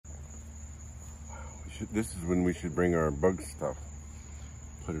This is when we should bring our bug stuff.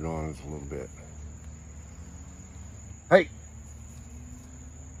 Put it on us a little bit. Hey!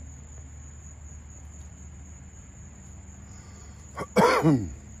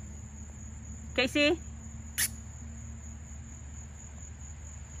 Casey?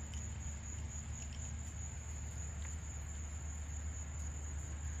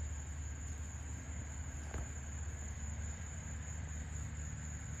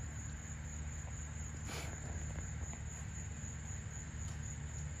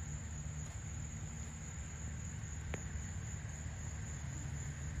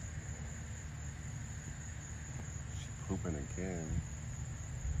 Pooping again.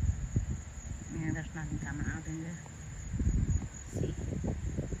 Yeah, there's nothing coming out in there. See?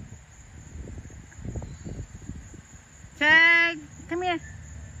 Chad, come here.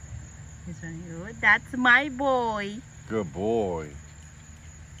 This one, you. That's my boy. Good boy.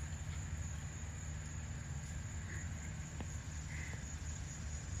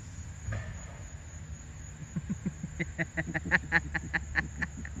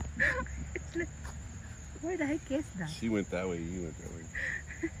 Where the heck is that? She went that way, you went that way.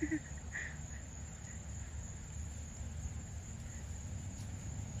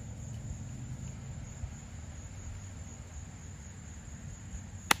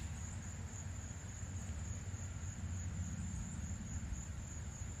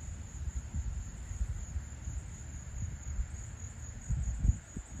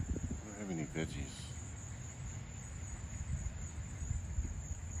 I don't have any veggies.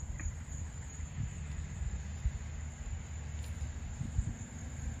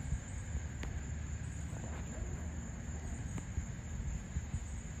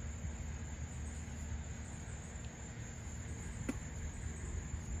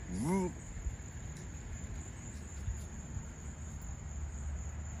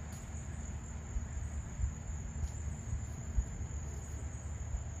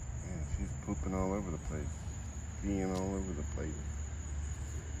 Pooping all over the place. Peeing all over the place.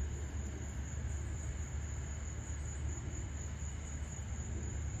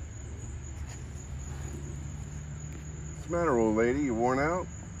 What's the matter, old lady? You worn out?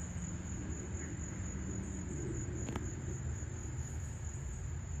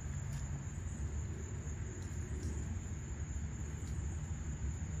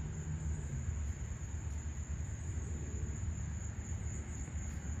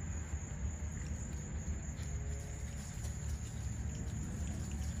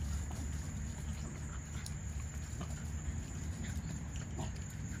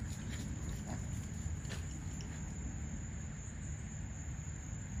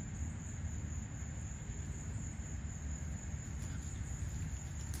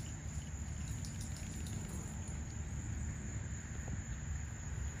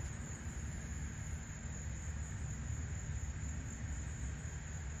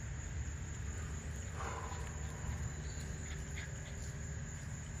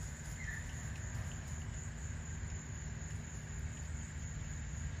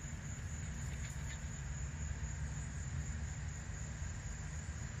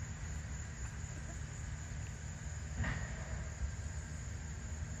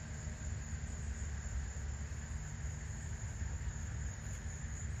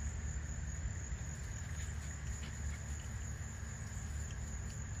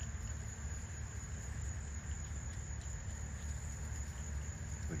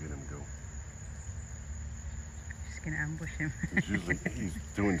 Look at him go. Just gonna ambush him. He's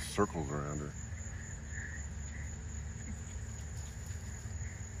doing circles around her.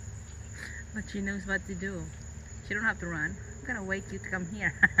 But she knows what to do. She don't have to run. I'm gonna wait you to come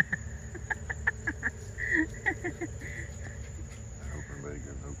here. I hope her leg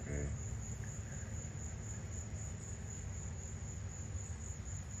is okay.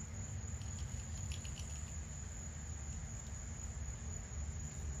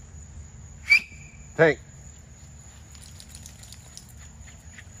 Tank.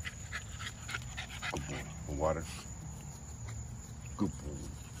 Good boy. Water. Good boy.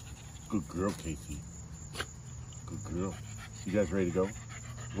 Good girl, Casey. Good girl. You guys ready to go?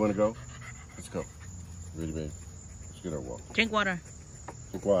 You want to go? Let's go. Ready, babe? Let's get our walk. Drink water.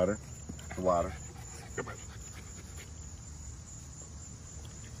 Drink water. The water. Come on.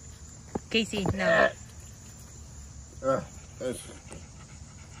 Casey, no.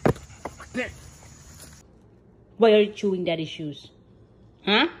 Why are you chewing daddy's shoes?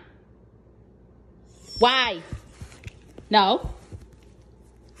 Huh? Why? No?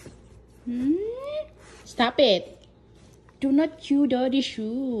 Stop it. Do not chew dirty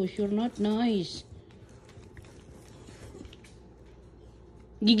shoes. You're not nice.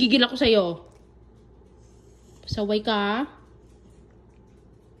 Gigigil ako sa'yo. Saway ka?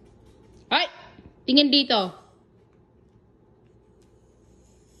 Ay! Tingin dito.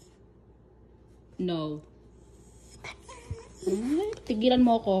 No. Tigilan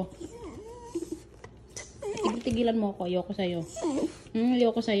mo ako. Tigilan mo ako. Ayoko sa'yo.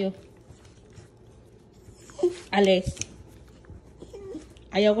 Ayoko sa'yo. Alis.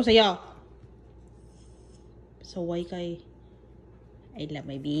 Ayoko sa'yo. Saway ka eh. I love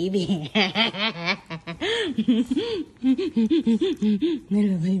my baby. I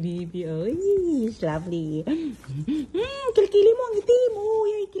love my baby. Oh, it's lovely. Kilikili mo ang itim. Oh,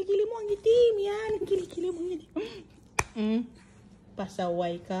 yan. Kilikili mo ang itim. Yan. Kilikili mo ang itim.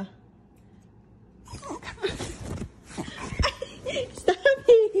 Pasaway ka. Stop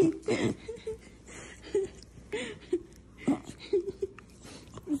it.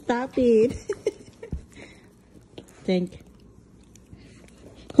 Stop it. Thank you.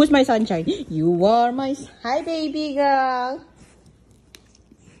 Who's my sunshine? You are my... Hi, baby girl.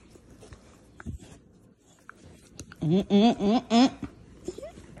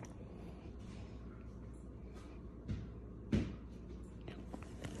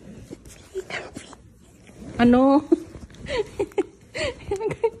 Ano?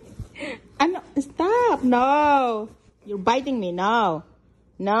 Ano? Stop! No! You're biting me. No.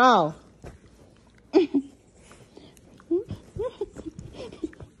 No.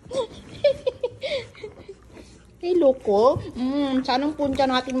 Eh, loko. Sanang punta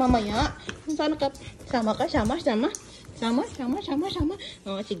natin mamaya. Sana ka. Sama ka. Sama.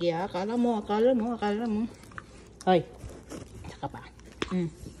 Oh, sige. Akala mo. Hoy. Saka pa.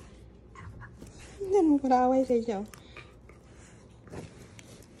 Hindi mo paraway sa siya.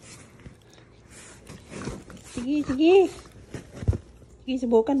 Sige. Sige,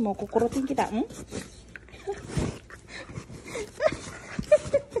 subukan mo. Kukurutin kita.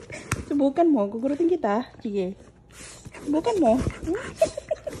 Subukan mo. Kukurutin kita. Sige. Subukan mo.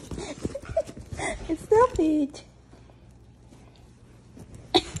 Stop it.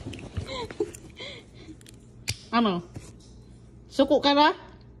 Ano? Suko ka na?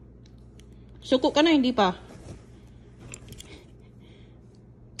 Suko ka na, hindi pa?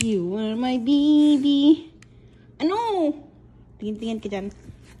 You are my baby. Ano? Tingin-tingin ka dyan.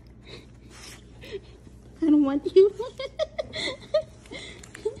 I don't want you.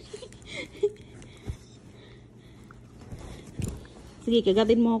 Sige,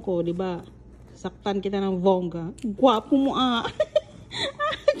 kagatin mo ako, di ba? Saktan kita ng bongga. Gwapo mo ah.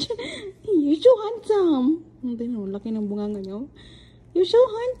 You're so handsome. Hindi na, laki ng bunganga niyo. You're so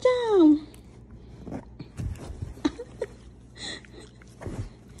handsome.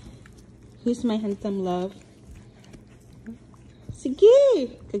 Who's my handsome love?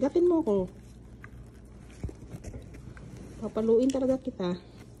 Sige, kagatin mo ako. Papaluin talaga kita.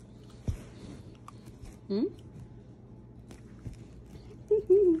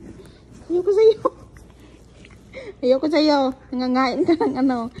 Ayoko sa'yo. Nangangain ka ng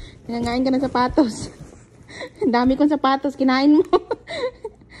ano. Nangangain ka ng sapatos. Ang dami kong sapatos. Kinain mo.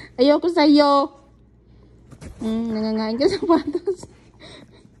 Ayoko sa'yo. Nangangain ka ng sapatos.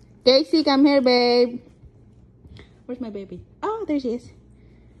 Casey, come here, babe. Where's my baby? Oh, there she is.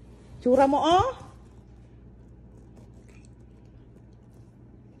 Tsura mo, oh.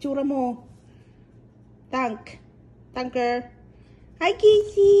 Tsura mo. Tanker. Hi,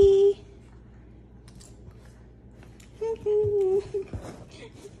 Casey.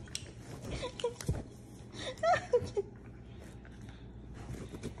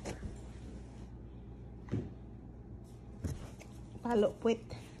 Palo, puwit.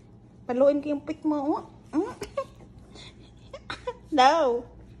 Paluin ko yung puwit mo. No.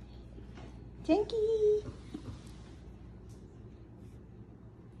 Janky.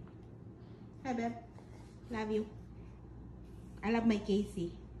 Hi, babe. Love you. I love my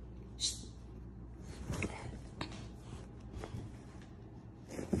Casey. Shh.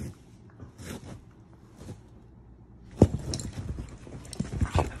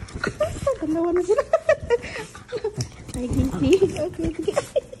 Dalawa na sila. Hi, Casey. Okay, sige.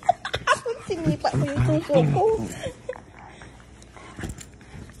 Sinipa mo yung suso ko.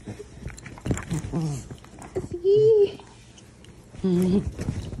 Sige.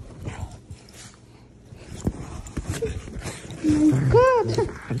 Oh my God.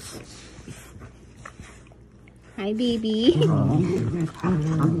 Hi, baby.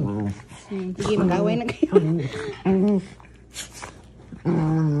 Sige, mag-away na kayo.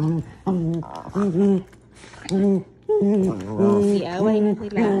 Sige, away na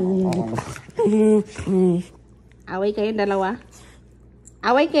sila. Away kayo dalawa?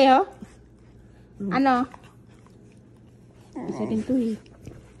 Away kayo? Ano? Isa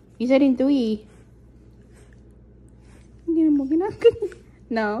din to eh. Hindi mo ginagawa.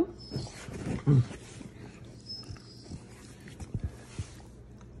 No?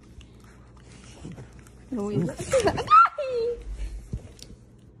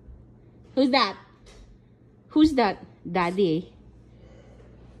 Who's that? Who's that? Daddy.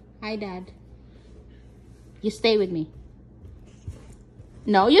 Hi, Dad. You stay with me.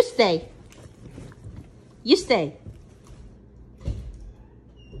 No, you stay. You stay.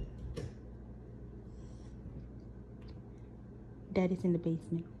 Daddy's in the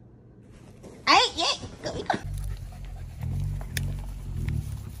basement. Ay, yeah.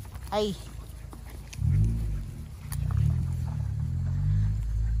 Ay.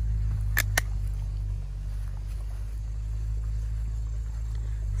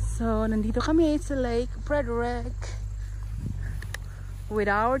 So, nandito kami sa Lake Frederick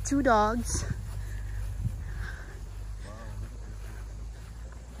with our 2 dogs.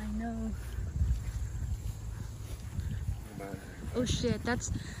 I know. Oh shit,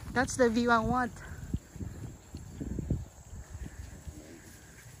 that's the view I want.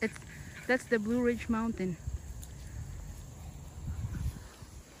 That's the Blue Ridge Mountain.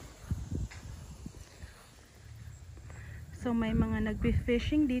 So may mga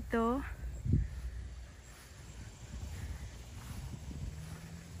nagbe-fishing dito.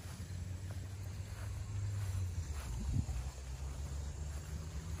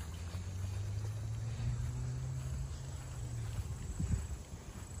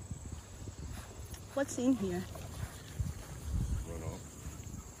 What's in here? Runoff.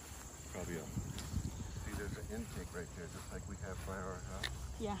 Probably a. See, there's an intake right there, just like we have by our house.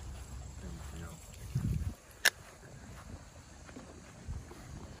 Yeah. And, you know.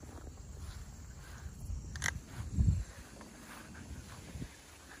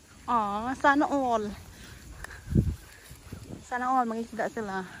 Aw, sana all. Sana all, mag-isda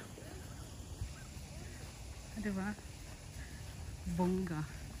sila. Diba? Bongga.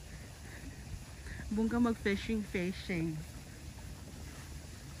 Bongga mag-fishing.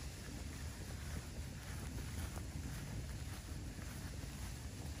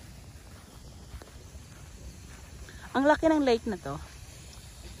 Ang laki ng lake na to.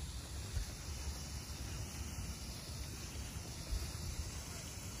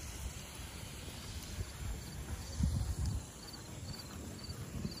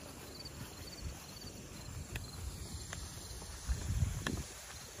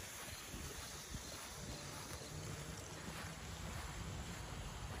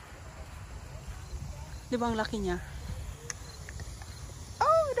 Di ba ang laki niya?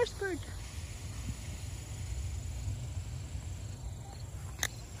 Oh, there's bird.